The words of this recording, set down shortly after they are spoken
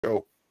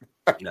Yo.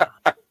 Yeah,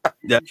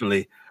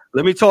 definitely.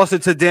 Let me toss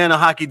it to Dan, a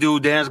hockey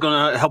dude. Dan's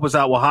going to help us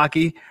out with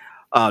hockey.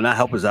 Not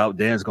help us out.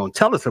 Dan's going to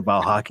tell us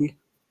about hockey.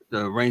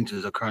 The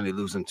Rangers are currently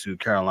losing to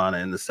Carolina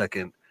in the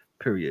second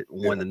period,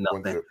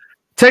 1-0.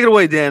 Take it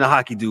away, Dan, the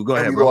hockey dude. Go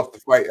ahead, we bro. lost the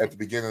fight at the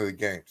beginning of the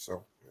game,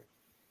 so.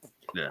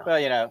 Yeah. Well,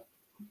 you know,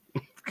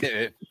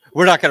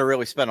 we're not going to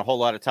really spend a whole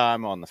lot of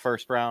time on the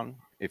first round.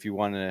 If you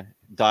want to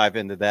dive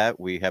into that,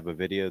 we have a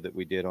video that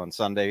we did on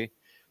Sunday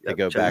to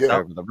go back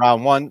over the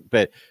round one.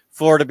 But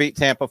Florida beat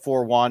Tampa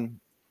 4-1.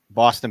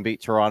 Boston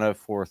beat Toronto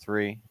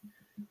 4-3.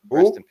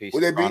 Rest in peace,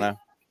 Toronto.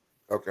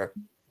 Okay.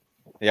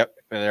 Yep.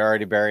 They're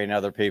already burying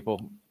other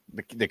people.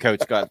 The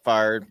coach got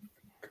fired.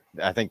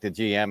 I think the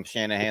GM,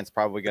 Shanahan's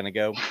probably going to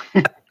go.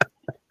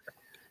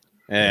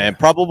 And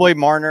probably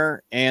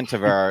Marner and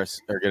Tavares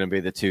are going to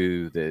be the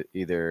two that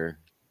either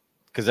 –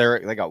 because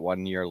they got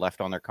 1 year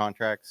left on their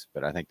contracts,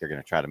 but I think they're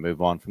going to try to move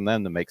on from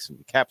them to make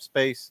some cap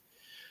space.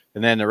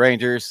 And then the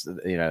Rangers,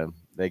 you know,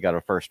 they got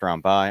a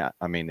first-round bye.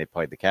 I mean, they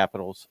played the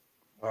Capitals.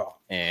 Oh.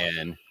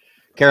 And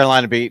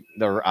Carolina beat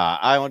the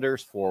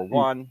Islanders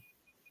 4-1.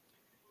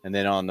 And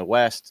then on the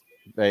West,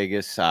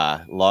 Vegas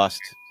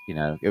lost. You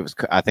know,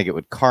 I think it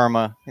was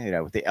karma. You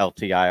know, with the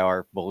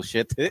LTIR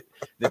bullshit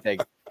that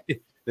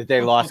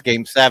they lost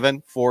Game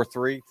 7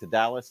 4-3 to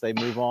Dallas. They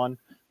move on.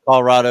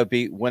 Colorado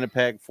beat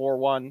Winnipeg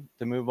 4-1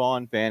 to move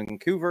on.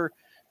 Vancouver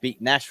beat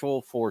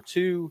Nashville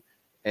 4-2,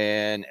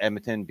 and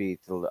Edmonton beat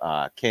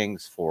the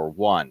Kings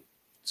 4-1.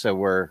 So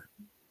we're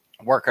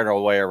working our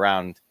way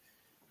around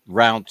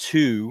round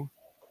 2,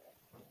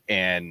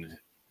 and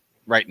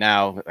right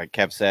now, like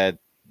Kev said,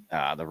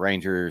 the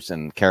Rangers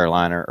and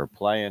Carolina are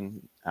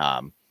playing.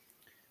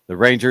 The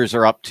Rangers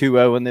are up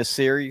 2-0 in this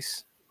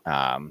series,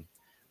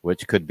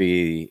 which could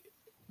be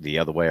the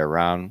other way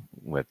around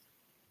with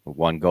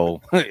 1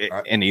 goal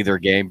in either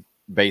game,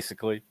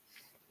 basically.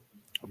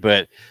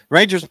 But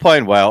Rangers are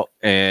playing well,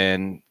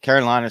 and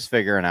Carolina's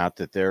figuring out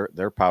that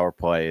their power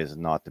play is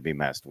not to be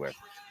messed with.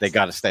 They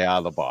got to stay out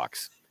of the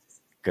box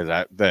because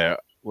what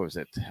was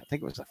it? I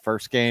think it was the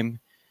first game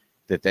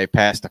that they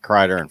passed to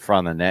Kreider in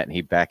front of the net, and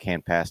he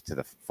backhand passed to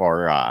the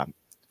far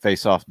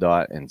face-off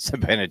dot, and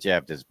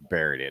Zibanejad just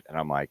buried it. And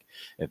I'm like,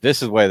 if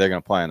this is the way they're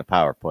going to play on the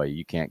power play,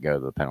 you can't go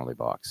to the penalty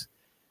box.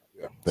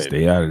 Yeah.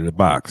 Stay out of the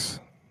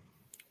box.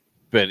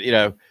 But, you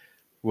know,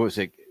 what was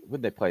it?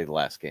 What did they play the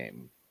last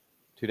game?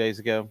 2 days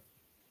ago?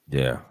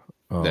 Yeah.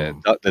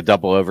 The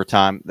double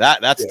overtime.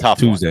 That's tough.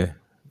 Tuesday.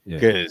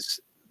 Because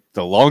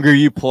the longer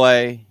you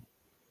play,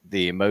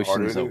 the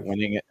emotions of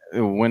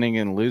winning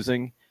and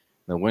losing,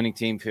 the winning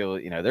team feel,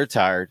 you know, they're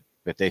tired,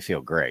 but they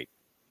feel great.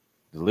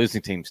 The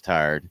losing team's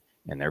tired,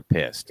 and they're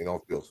pissed. They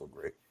don't feel so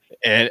great.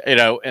 And,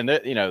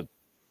 you know,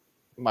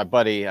 my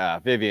buddy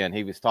Vivian,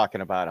 he was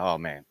talking about, oh,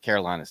 man,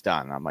 Carolina's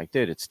done. And I'm like,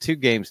 dude, it's 2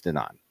 games to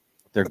none.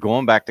 They're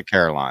going back to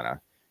Carolina.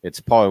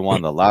 It's probably one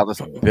of the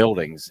loudest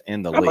buildings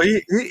in the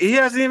league. He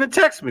hasn't even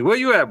texted me. Where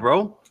you at,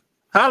 bro?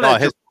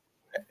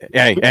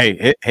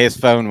 His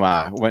phone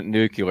went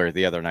nuclear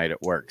the other night at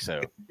work,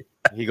 so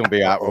he's going to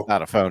be out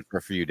without a phone for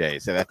a few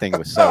days. So that thing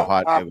was so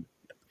hot,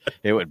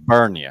 it would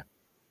burn you.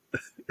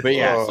 But,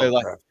 yeah, so,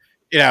 like,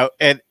 you know,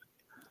 and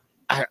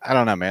I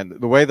don't know, man.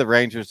 The way the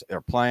Rangers are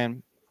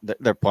playing,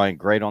 they're playing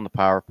great on the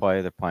power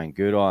play. They're playing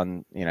good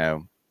on, you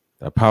know.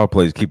 The power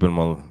play is keeping them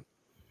on,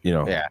 you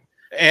know. Yeah.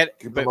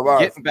 But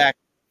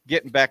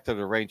getting back to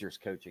the Rangers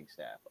coaching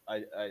staff,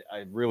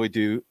 I really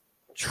do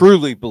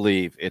truly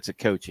believe it's a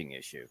coaching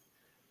issue.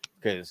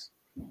 Because,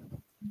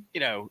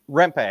 you know,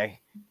 Rempe,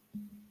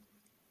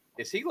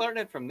 is he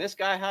learning from this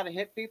guy how to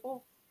hit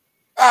people?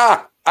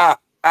 I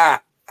don't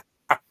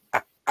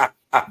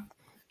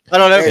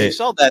know if you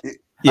saw that.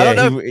 Yeah, I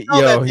don't know if you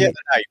saw that the other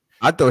night.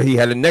 I thought he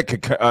had a neck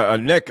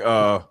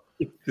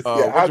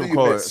what do you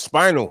call it?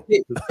 Spinal.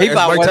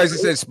 Mike Tyson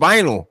said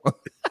spinal.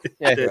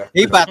 Yeah,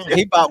 he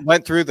about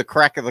went through the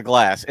crack of the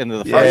glass into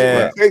the first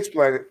row. He face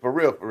planted for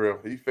real.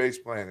 He face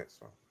planted.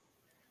 So.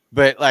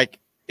 But like,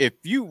 if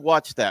you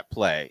watch that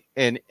play,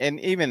 and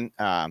even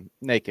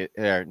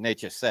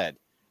Nate said,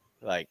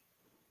 like,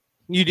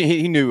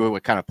 he knew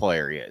what kind of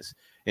player he is,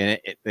 and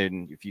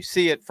if you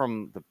see it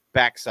from the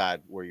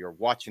backside where you're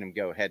watching him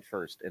go head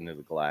first into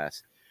the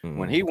glass,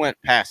 when he went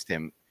past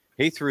him,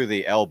 he threw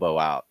the elbow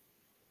out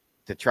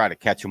to try to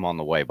catch him on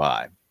the way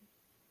by,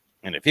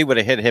 and if he would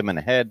have hit him in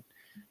the head,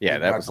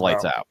 that was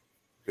lights out.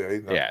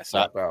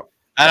 So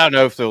I don't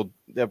know if they'll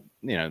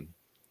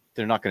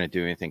they're not going to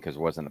do anything because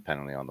there wasn't a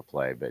penalty on the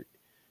play, but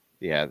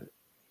yeah,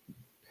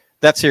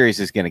 that series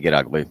is going to get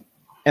ugly.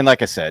 And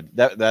like I said,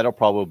 that'll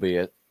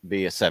probably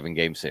be a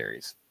 7-game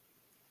series.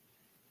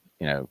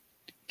 You know,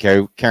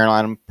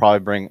 Carolina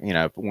probably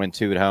win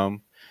 2 at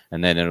home,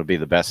 and then it'll be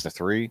the best of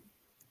 3,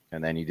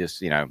 and then you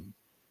just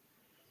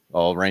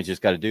all Rangers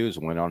got to do is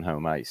win on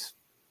home ice.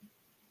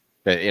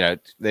 But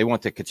they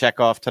went to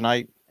Kochetkov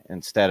tonight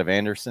instead of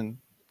Anderson.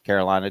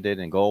 Carolina did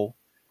in goal.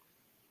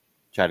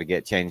 Try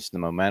to change the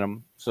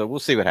momentum. So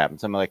we'll see what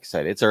happens. I mean, like I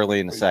said, it's early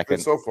in the second.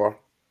 So far.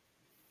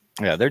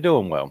 Yeah, they're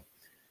doing well.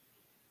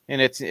 And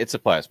it's a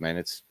plus, man.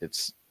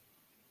 It's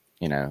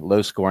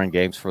low scoring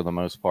games for the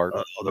most part.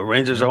 The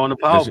Rangers are on the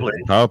power play.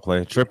 Power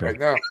play, tripping. Right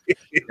now.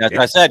 As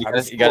I said,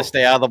 you got to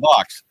stay out of the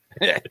box.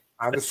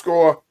 On the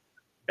score.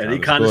 And he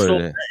kind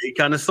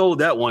of sold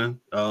that one.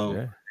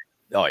 Oh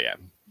yeah.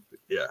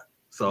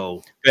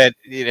 So, but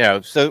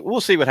so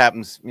we'll see what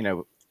happens.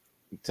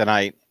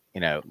 Tonight.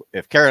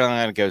 If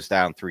Carolina goes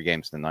down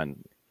 3-0,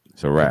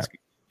 it's a wrap.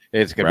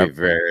 It's going to be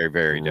very,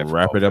 very difficult.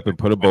 Wrap it up and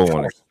put a bow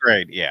on it.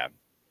 Great, yeah.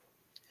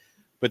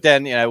 But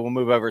then we'll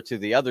move over to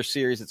the other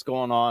series that's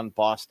going on: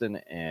 Boston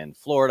and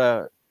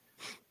Florida.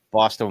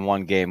 Boston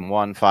won game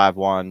 1,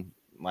 5-1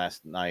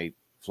 last night.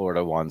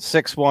 Florida won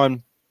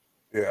 6-1.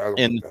 Yeah, I don't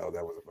know what the hell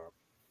that was about.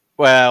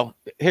 Well,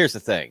 here's the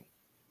thing: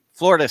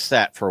 Florida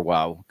sat for a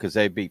while because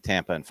they beat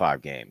Tampa in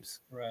 5 games.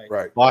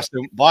 Right.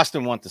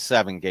 Boston won the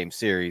 7-game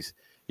series.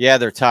 Yeah,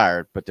 they're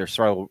tired, but they're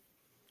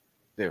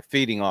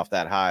feeding off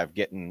that high of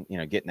getting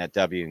that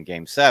W in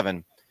Game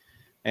 7,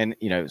 and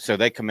so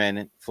they come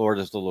in.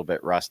 Florida's a little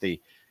bit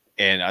rusty,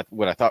 and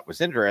what I thought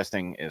was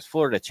interesting is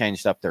Florida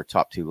changed up their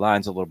top 2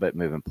 lines a little bit,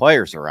 moving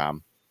players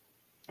around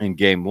in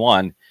Game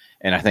 1,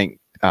 and I think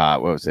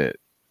what was it?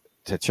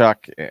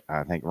 Tkachuk,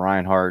 I think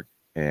Reinhardt,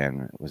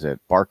 and was it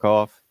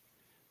Barkov?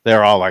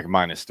 They're all like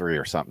 -3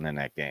 or something in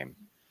that game,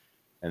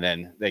 and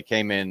then they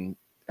came in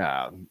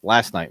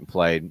last night and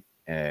played.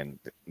 And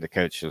the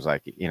coach was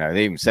like,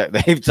 they even said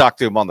they even talked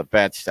to him on the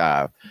bench.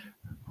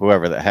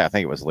 Whoever I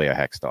think it was Leah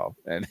Hextall,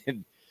 and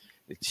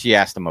she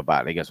asked him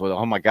about it. He goes, "Well,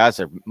 all my guys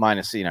are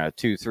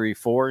 -2, 3,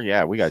 4.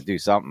 Yeah, we got to do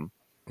something.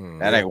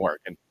 That ain't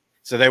working."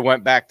 So they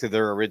went back to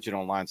their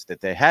original lines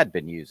that they had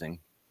been using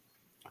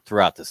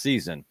throughout the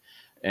season,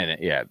 and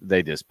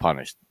they just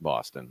punished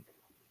Boston.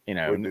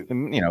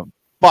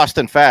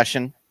 Boston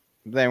fashion.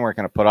 They weren't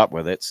going to put up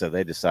with it, so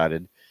they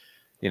decided.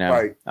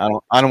 Right. I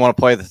don't want to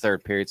play the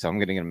third period, so I'm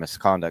going to get a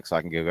misconduct so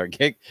I can go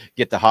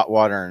get the hot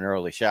water and an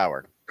early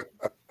shower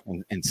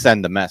and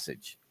send the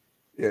message.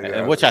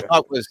 Which I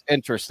thought was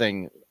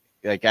interesting.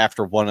 Like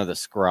after one of the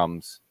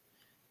scrums,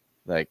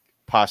 like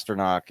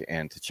Pasternak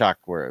and Tkachuk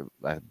were,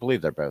 I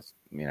believe they're both,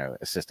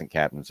 assistant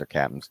captains or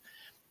captains,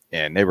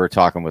 and they were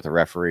talking with the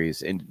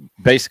referees, and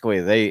basically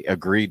they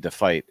agreed to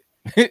fight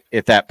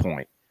at that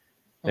point.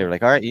 They were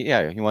like, "All right,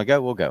 yeah, you want to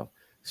go? We'll go."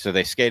 So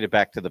they skated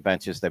back to the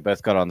benches. They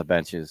both got on the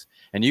benches,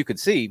 and you could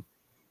see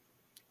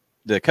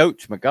the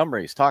coach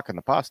Montgomery's talking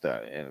to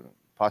Pasta, and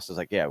Pasta's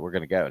like, "Yeah, we're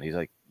gonna go." And he's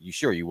like, "You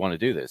sure you want to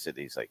do this?" And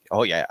he's like,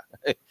 "Oh yeah."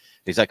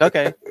 He's like,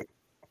 "Okay."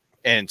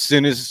 And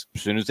soon as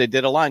they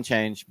did a line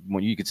change,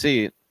 when you could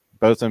see it,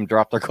 both of them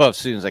dropped their gloves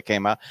as soon as they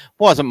came out. It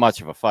wasn't much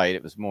of a fight.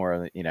 It was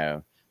more,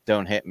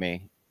 don't hit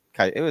me.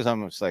 It was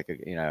almost like don't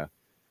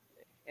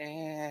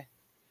hit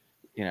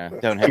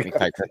me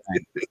type of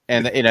thing.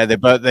 And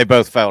they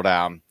both fell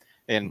down.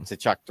 And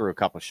Tkachuk threw a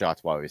couple of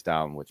shots while he was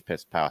down, which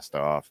pissed Pasta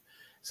off.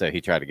 So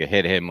he tried to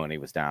hit him when he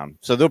was down.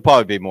 So there'll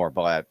probably be more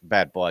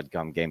bad blood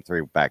come Game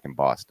 3 back in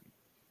Boston.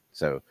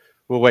 So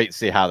we'll wait and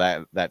see how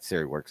that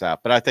series works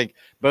out. But I think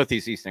both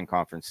these Eastern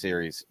Conference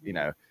series,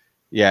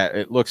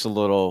 it looks a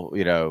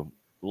little,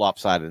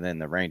 lopsided in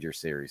the Rangers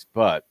series.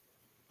 But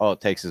all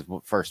it takes is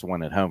first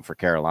one at home for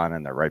Carolina,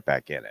 and they're right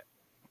back in it.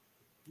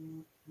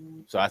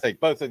 So I think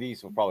both of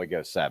these will probably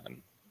go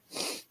 7.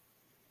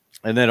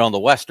 And then on the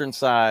Western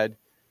side,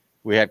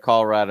 we had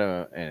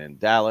Colorado and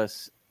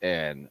Dallas,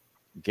 and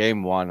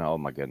Game 1. Oh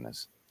my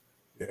goodness!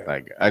 Yeah.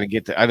 Like I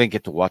didn't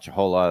get to watch a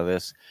whole lot of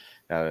this.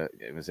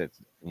 It was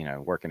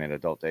working at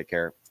adult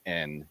daycare,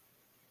 and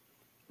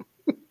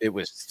it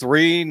was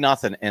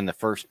 3-0 in the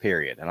first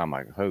period, and I'm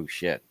like, oh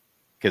shit,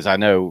 because I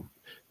know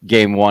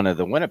Game 1 of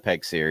the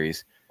Winnipeg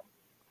series,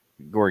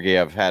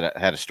 Georgiev had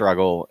a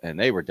struggle, and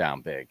they were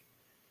down big,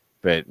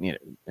 but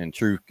in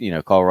true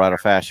Colorado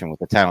fashion with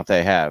the talent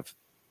they have,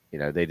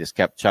 they just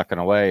kept chucking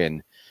away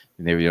and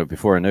they,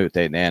 before I knew it,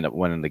 they end up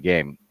winning the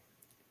game,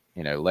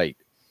 late.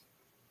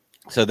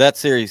 So that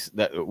series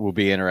that will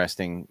be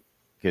interesting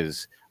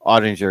because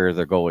Ottinger,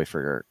 the goalie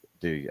for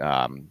the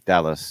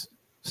Dallas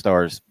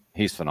Stars,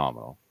 he's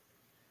phenomenal,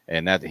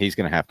 and that he's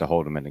going to have to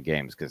hold them in the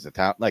games because the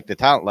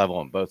talent level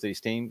on both these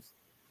teams.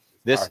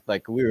 This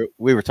like we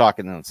were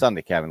talking on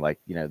Sunday, Kevin. Like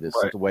this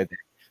is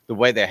the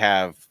way they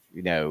have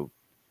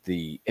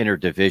the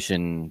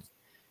interdivision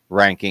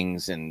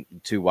rankings and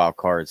 2 wild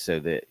cards, so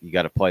that you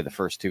got to play the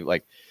first 2.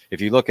 Like if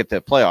you look at the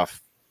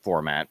playoff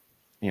format,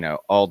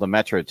 all the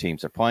Metro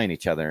teams are playing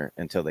each other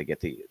until they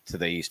get to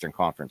the Eastern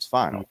Conference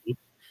Final.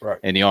 Right.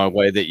 And the only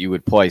way that you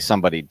would play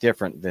somebody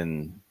different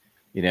than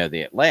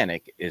the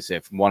Atlantic is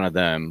if one of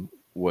them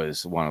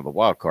was one of the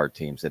wild card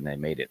teams and they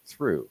made it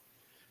through.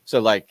 So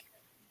like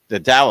the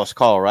Dallas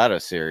Colorado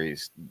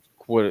series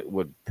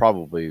would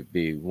probably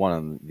be one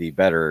of the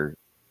better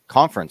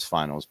conference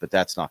finals, but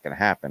that's not going to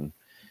happen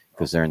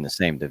because they're in the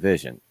same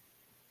division.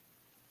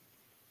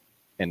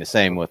 And the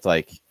same with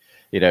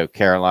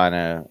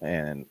Carolina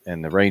and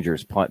the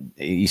Rangers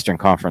Eastern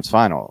Conference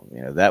Final.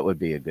 That would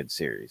be a good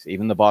series.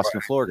 Even the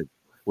Boston Florida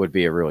would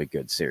be a really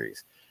good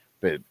series.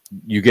 But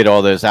you get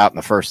all those out in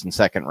the first and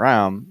second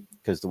round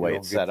because the way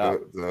it's set up.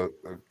 The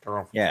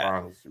conference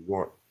finals you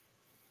want.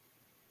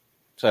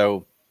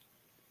 So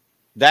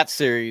that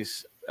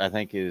series, I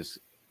think, is,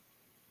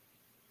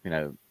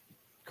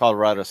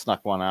 Colorado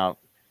snuck one out.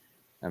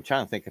 I'm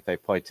trying to think if they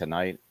play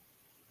tonight.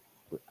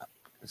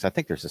 So I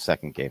think there's a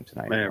second game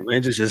tonight. Man,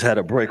 Rangers just had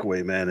a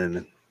breakaway, man,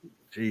 and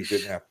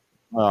geez.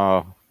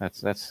 Oh,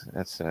 that's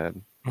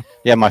sad.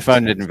 Yeah, my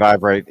phone didn't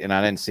vibrate, and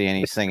I didn't see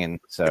any singing.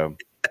 So,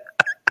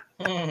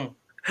 yeah,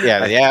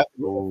 the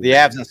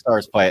Avs and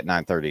Stars play at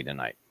 9:30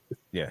 tonight.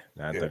 Yeah,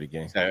 9:30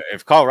 game. So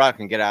if Colorado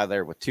can get out of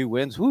there with 2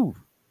 wins,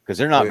 because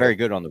they're not very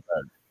good on the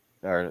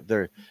road.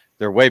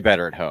 They're way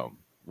better at home.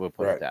 We'll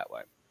put it that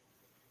way.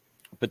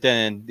 But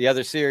then the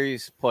other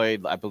series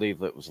played, I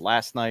believe it was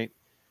last night,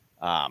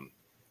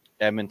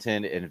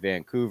 Edmonton and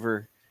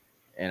Vancouver.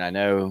 And I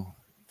know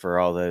for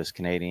all those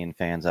Canadian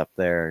fans up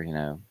there,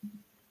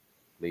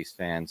 Leafs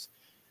fans,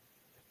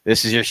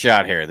 this is your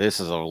shot here.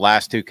 This is the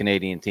last 2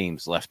 Canadian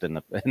teams left in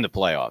the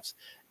playoffs,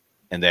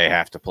 and they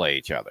have to play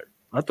each other.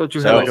 I thought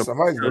you had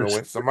somebody's going to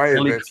win. Somebody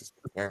advances.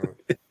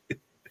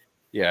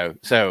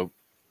 So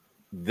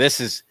this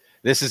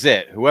is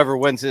it. Whoever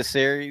wins this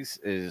series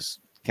is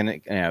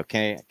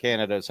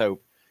Canada's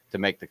hope to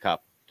make the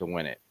cup, to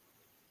win it.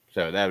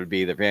 So that would be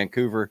either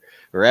Vancouver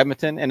or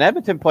Edmonton. And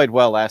Edmonton played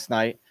well last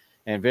night,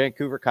 and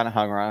Vancouver kind of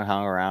hung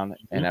around.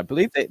 And I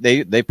believe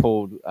they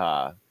pulled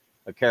a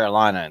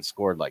Carolina and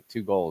scored like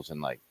 2 goals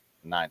in like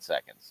 9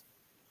 seconds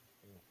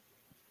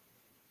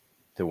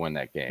to win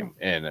that game.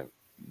 And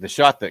the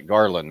shot that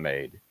Garland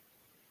made,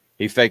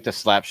 he faked a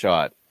slap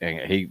shot, and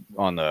he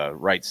on the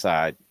right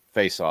side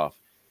face off,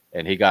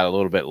 and he got a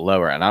little bit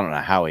lower. And I don't know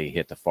how he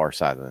hit the far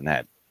side of the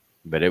net,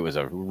 but it was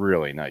a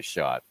really nice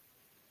shot.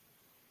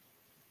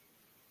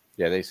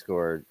 Yeah, they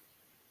scored.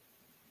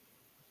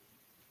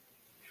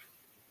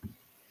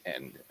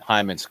 And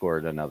Hyman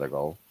scored another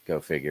goal. Go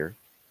figure.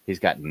 He's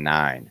got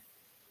 9.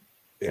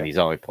 Yeah. And they've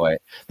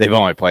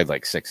only played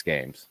like 6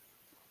 games.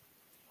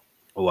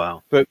 Oh,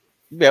 wow. But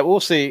yeah, we'll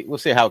see. We'll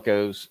see how it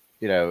goes.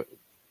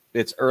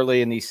 It's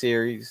early in these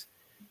series.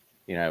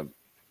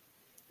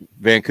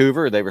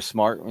 Vancouver, they were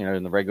smart,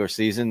 in the regular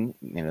season.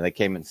 They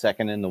came in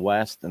second in the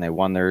West, and they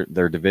won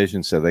their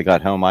division, so they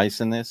got home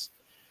ice in this.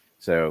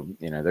 So,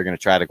 they're going to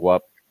try to go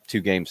up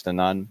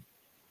 2-0,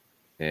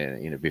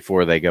 and,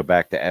 before they go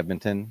back to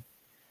Edmonton.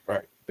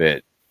 Right.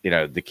 But,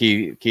 the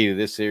key to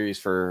this series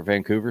for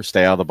Vancouver,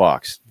 stay out of the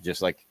box,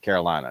 just like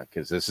Carolina,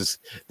 because this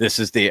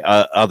is the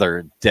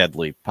other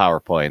deadly power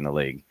play in the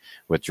league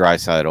with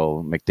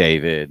Draisaitl,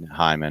 McDavid,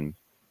 Hyman,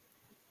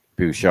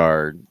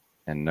 Bouchard,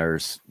 and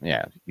Nurse.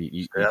 Yeah,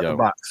 you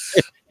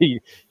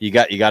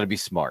got to be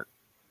smart,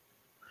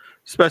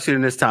 especially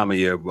in this time of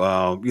year.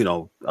 I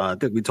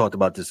think we talked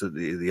about this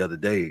the other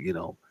day.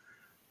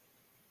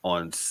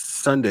 On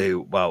Sunday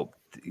about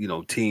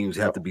teams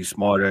have to be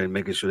smarter and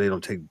making sure they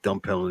don't take dumb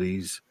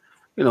penalties.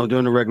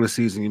 During the regular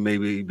season, you may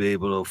be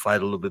able to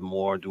fight a little bit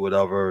more, do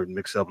whatever, and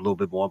mix up a little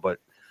bit more, but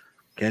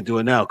can't do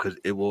it now because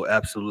it will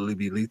absolutely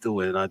be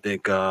lethal. And I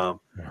think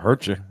it'll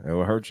hurt you. It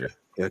will hurt you.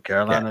 Yeah,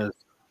 Carolina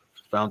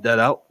found that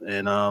out,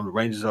 and the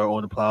Rangers are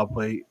on the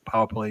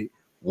power play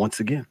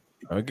once again.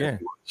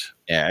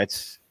 Yeah,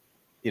 it's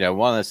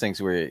one of those things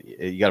where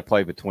you got to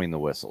play between the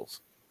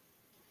whistles.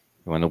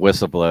 When the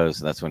whistle blows,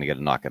 that's when you got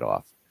to knock it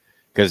off.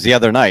 Because the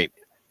other night,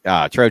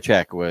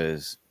 Trocheck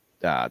was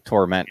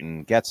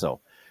tormenting Getzel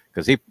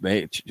because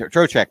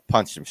Trocheck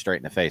punched him straight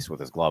in the face with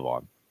his glove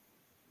on,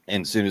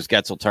 and as soon as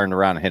Getzel turned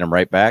around and hit him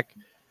right back,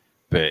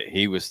 but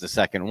he was the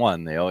second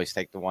one. They always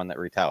take the one that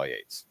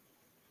retaliates.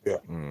 Yeah.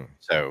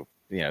 So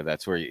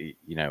that's where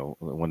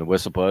when the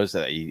whistle blows,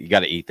 you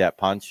got to eat that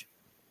punch,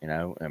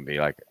 and be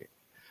like,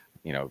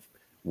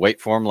 wait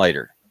for him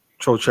later.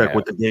 Trocheck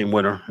with the game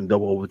winner in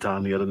double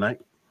overtime the other night.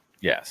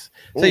 Yes.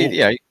 So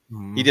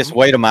you just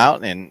wait them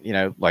out, and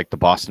like the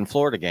Boston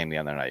Florida game the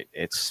other night.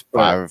 It's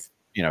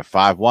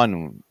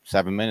 5-1,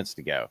 7 minutes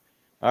to go.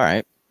 All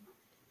right.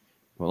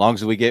 As long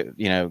as we get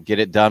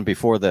it done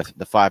before the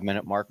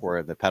 5-minute mark,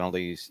 where the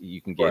penalties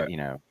you can get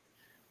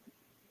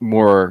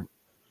more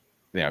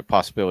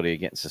possibility of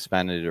getting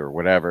suspended or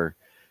whatever,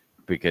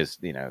 because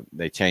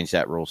they changed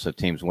that rule so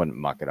teams wouldn't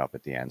muck it up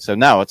at the end. So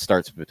now it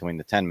starts between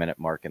the 10-minute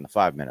mark and the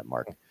 5-minute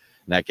mark. And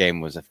that game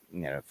was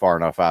far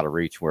enough out of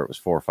reach where it was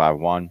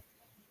 4-5-1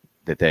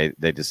 that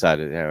they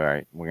decided, all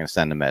right, we're going to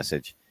send a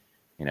message.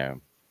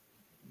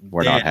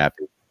 We're not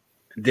happy.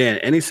 Dan,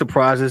 any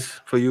surprises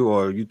for you,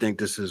 or you think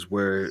this is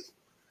where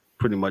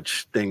pretty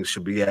much things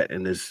should be at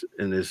in this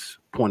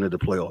point of the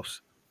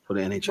playoffs for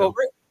the NHL? Well,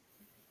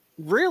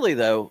 really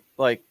though,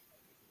 like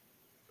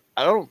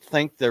I don't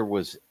think there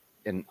was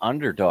an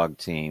underdog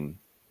team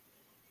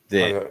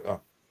that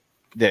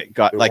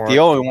got like the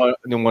only one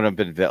that would have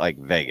been like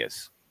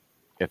Vegas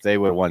if they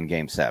would have won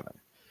Game 7.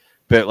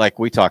 But like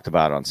we talked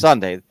about on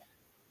Sunday,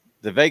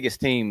 the Vegas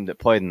team that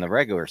played in the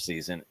regular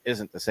season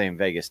isn't the same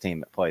Vegas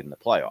team that played in the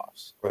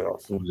playoffs.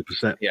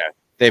 100%. Yeah,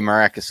 they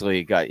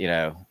miraculously got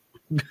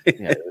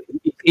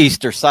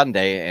Easter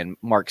Sunday and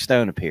Mark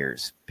Stone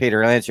appears,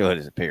 Peter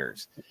Angelos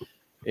appears.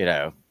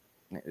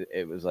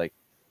 It was like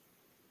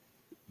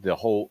the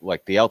whole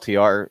like the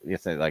LTR,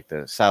 like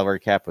the salary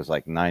cap was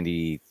like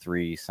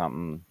 93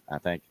 something, I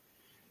think.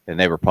 and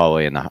they were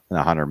probably in the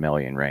 100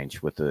 million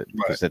range with the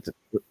because the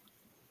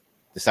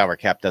salary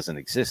cap doesn't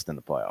exist in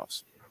the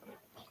playoffs.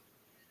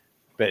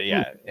 But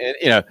yeah,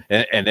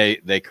 and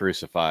they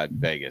crucified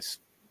Vegas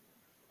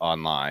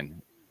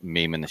online,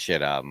 memeing the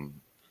shit out of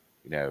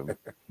them,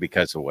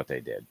 because of what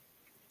they did.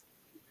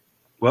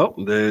 Well,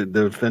 the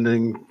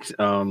defending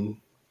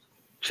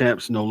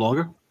champs no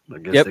longer. I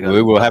guess Yep,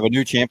 we will have a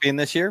new champion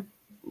this year.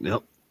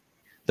 Yep.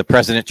 The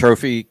President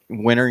Trophy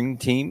winning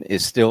team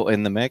is still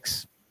in the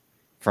mix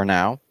for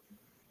now.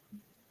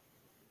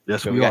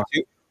 Yes, so we are.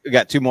 We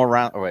got 2 more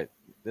rounds. Oh, wait,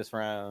 this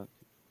round,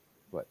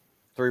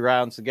 3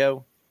 rounds to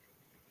go.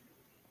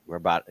 We're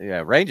about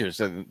Rangers.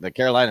 The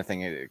Carolina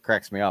thing, it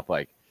cracks me up.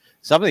 Like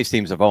some of these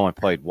teams have only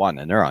played 1,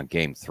 and they're on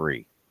game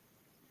 3.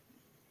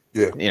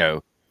 Yeah,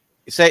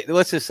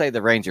 let's just say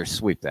the Rangers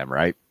sweep them,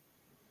 right?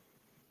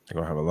 They're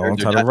gonna have a long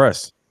time to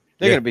rest.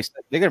 They're gonna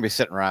be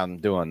sitting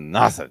around doing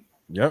nothing.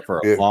 Yep.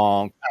 For a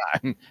long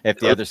time if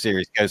the other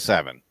series goes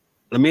 7.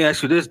 Let me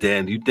ask you this,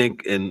 Dan. You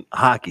think in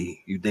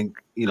hockey, in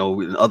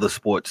other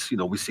sports,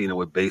 we've seen it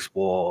with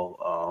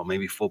baseball,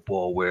 maybe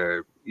football,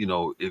 where,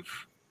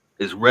 if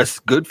is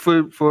rest good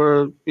for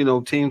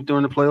teams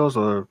during the playoffs,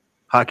 or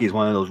hockey is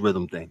one of those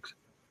rhythm things?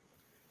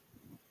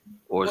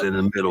 Or is it in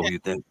the middle, you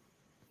think?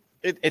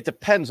 It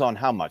depends on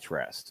how much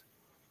rest.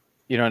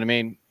 You know what I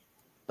mean?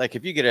 Like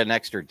if you get an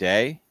extra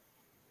day,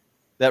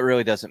 that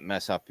really doesn't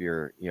mess up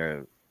your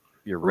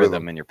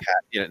rhythm and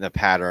the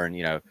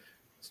pattern,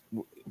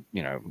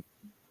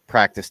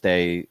 practice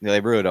day.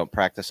 They really don't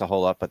practice a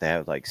whole lot, but they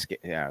have like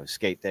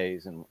skate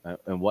days and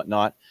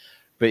whatnot.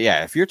 But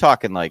yeah, if you're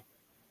talking like,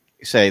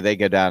 say they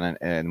go down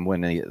and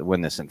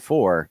win this in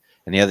 4,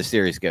 and the other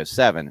series goes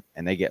 7,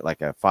 and they get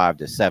like a 5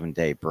 to 7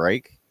 day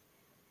break,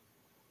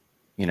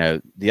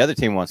 the other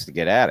team wants to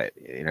get at it.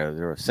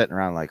 They're sitting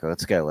around like,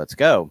 let's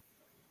go.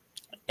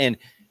 And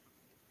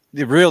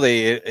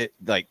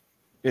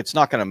it's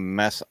not going to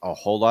mess a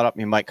whole lot up.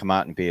 You might come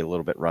out and be a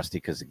little bit rusty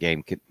because the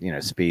game could,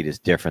 speed is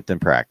different than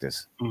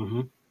practice.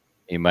 Mm-hmm.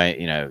 You might,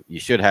 you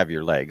should have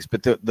your legs,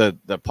 but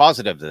the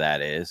positive to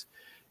that is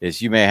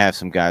you may have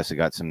some guys who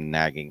got some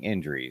nagging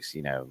injuries,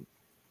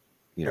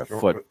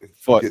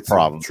 foot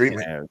problems,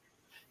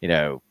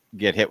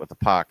 get hit with the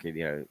puck,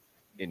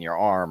 in your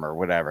arm or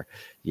whatever,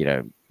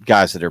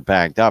 guys that are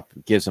banged up.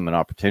 Gives them an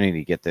opportunity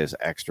to get those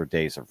extra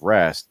days of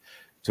rest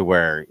to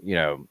where,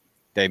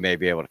 they may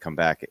be able to come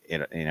back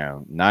at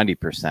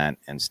 90%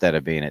 instead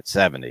of being at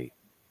 70.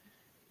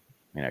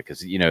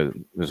 Because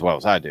as well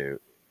as I do,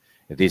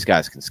 if these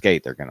guys can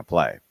skate, they're going to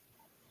play.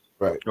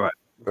 Right.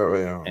 Oh,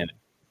 yeah. And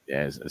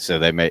so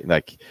they may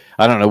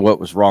I don't know what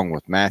was wrong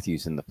with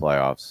Matthews in the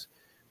playoffs,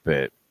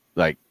 but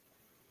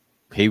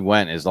he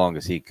went as long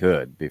as he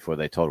could before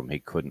they told him he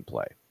couldn't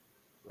play.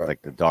 Right.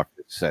 Like the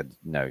doctor said,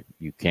 no,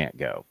 you can't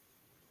go.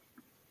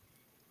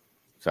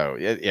 So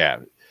yeah,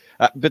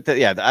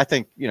 I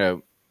think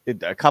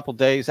a couple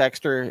days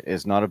extra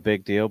is not a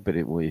big deal, but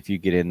if you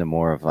get into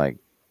more of like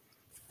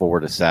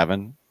 4 to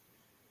 7,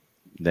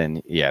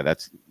 then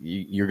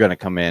you're going to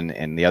come in,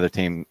 and the other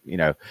team,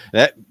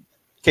 that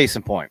case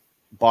in point,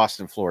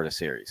 Boston, Florida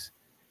series.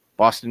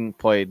 Boston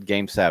played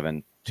game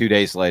 7. 2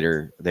 days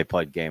later, they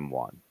played game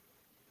 1,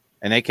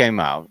 and they came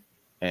out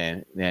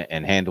and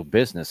handled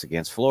business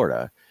against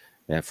Florida,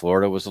 and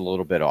Florida was a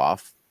little bit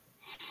off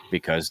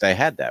because they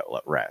had that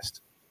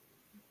rest.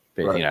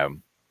 But right.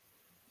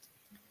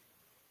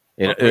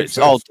 It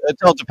all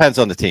depends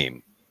on the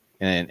team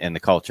and the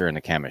culture and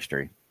the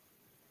chemistry.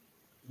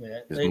 Yeah,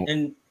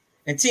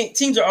 and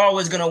teams are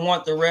always going to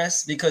want the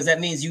rest because that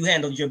means you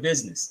handled your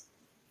business.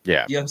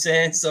 Yeah, you know what I'm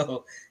saying.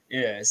 So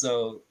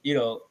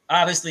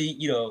obviously,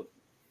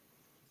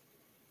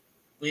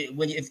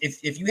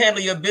 if you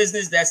handle your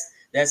business,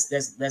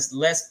 that's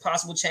less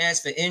possible chance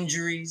for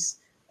injuries.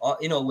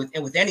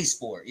 With any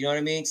sport, you know what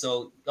I mean.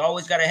 So you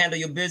always got to handle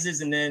your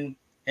business, and then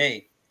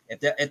hey.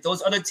 If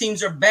those other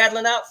teams are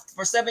battling out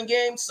for 7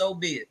 games, so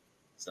be it.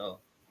 So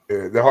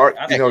the hard,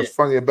 what's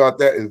funny about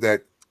that is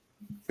that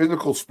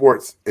physical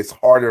sports, it's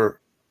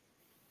harder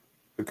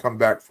to come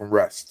back from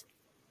rest.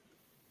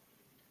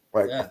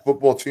 Like a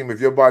football team, if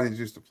your body's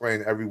used to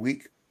playing every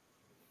week,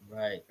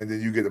 right, and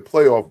then you get a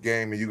playoff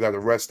game and you got to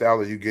rest out,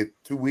 or you get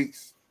 2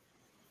 weeks,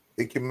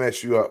 it can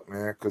mess you up,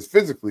 man. Because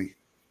physically,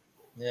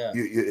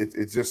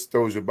 it just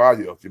throws your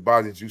body off. Your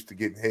body's used to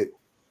getting hit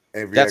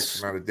every X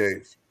amount of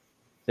days.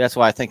 That's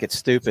why I think it's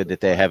stupid that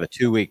they have a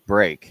 2-week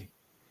break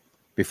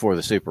before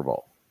the Super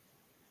Bowl.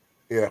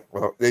 Yeah,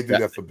 well, they do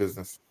that for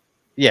business.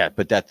 Yeah,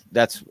 but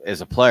that's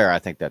as a player, I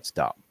think that's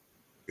dumb.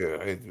 Yeah,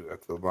 they do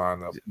that to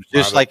line up.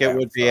 Just like it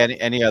would be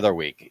any other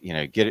week.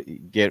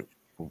 Get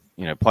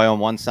play on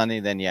one Sunday,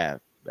 then have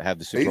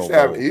the Super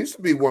Bowl. It used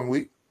to be 1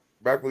 week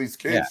back with these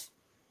kids.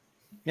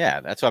 Yeah,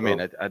 that's what I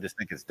mean. I just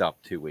think it's dumb.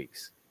 2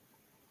 weeks.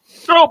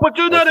 No, but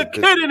you're not a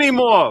kid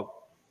anymore.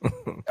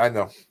 I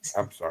know.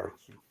 I'm sorry.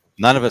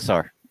 None of us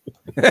are.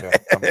 Yeah,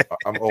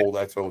 I'm old.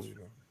 I told you.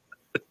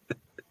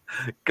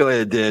 Go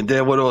ahead, Dan.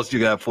 Dan, what else you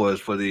got for us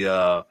for the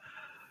I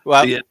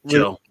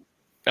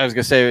was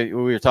gonna say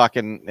we were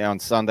talking on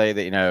Sunday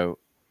that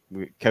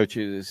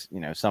coaches,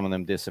 some of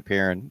them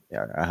disappearing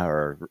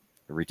or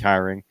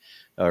retiring.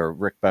 Or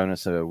Rick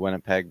Bowness of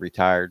Winnipeg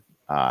retired.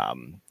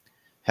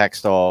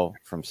 Hextall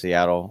from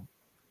Seattle,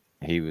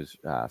 he was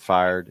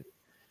fired.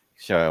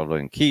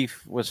 Sheldon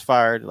Keefe was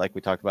fired, like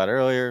we talked about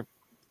earlier,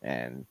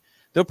 and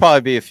there'll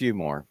probably be a few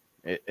more.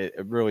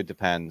 It really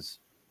depends,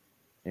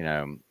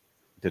 the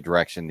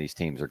direction these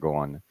teams are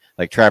going.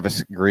 Like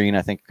Travis Green,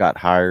 I think got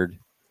hired.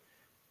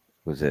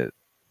 Was it?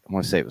 I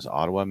want to say it was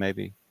Ottawa,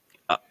 maybe.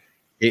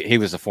 He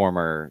was a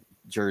former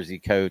Jersey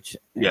coach,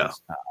 and,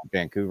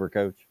 Vancouver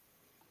coach.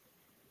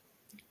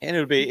 And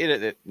it'll be,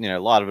 a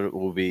lot of it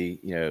will be,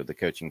 the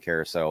coaching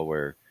carousel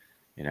where,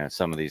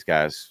 some of these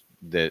guys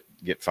that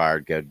get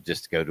fired go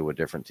to a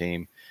different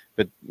team.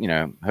 But,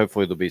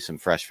 hopefully there'll be some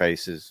fresh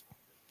faces.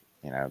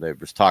 There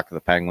was talk of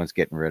the Penguins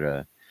getting rid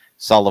of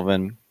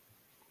Sullivan.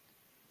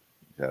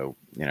 So,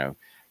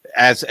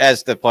 as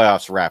the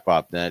playoffs wrap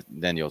up,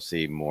 then you'll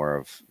see more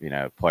of,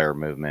 player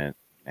movement.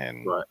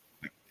 And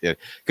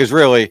because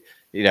really,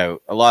 a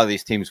lot of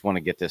these teams want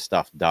to get this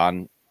stuff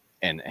done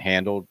and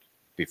handled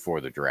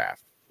before the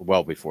draft.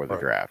 Well before the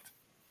draft.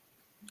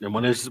 And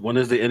when is the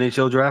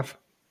NHL draft?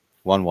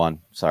 1-1.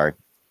 Sorry.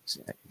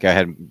 Go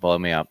ahead and blow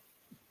me up.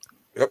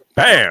 Yep.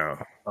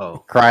 Bam.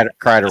 Oh.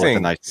 Kreider with a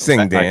nice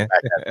sing, Dan.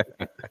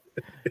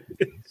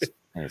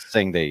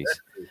 Sing these.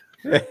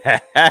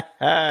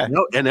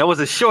 No, and that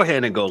was a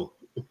shorthanded goal.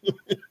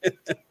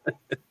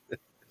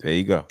 There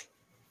you go.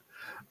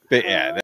 But yeah.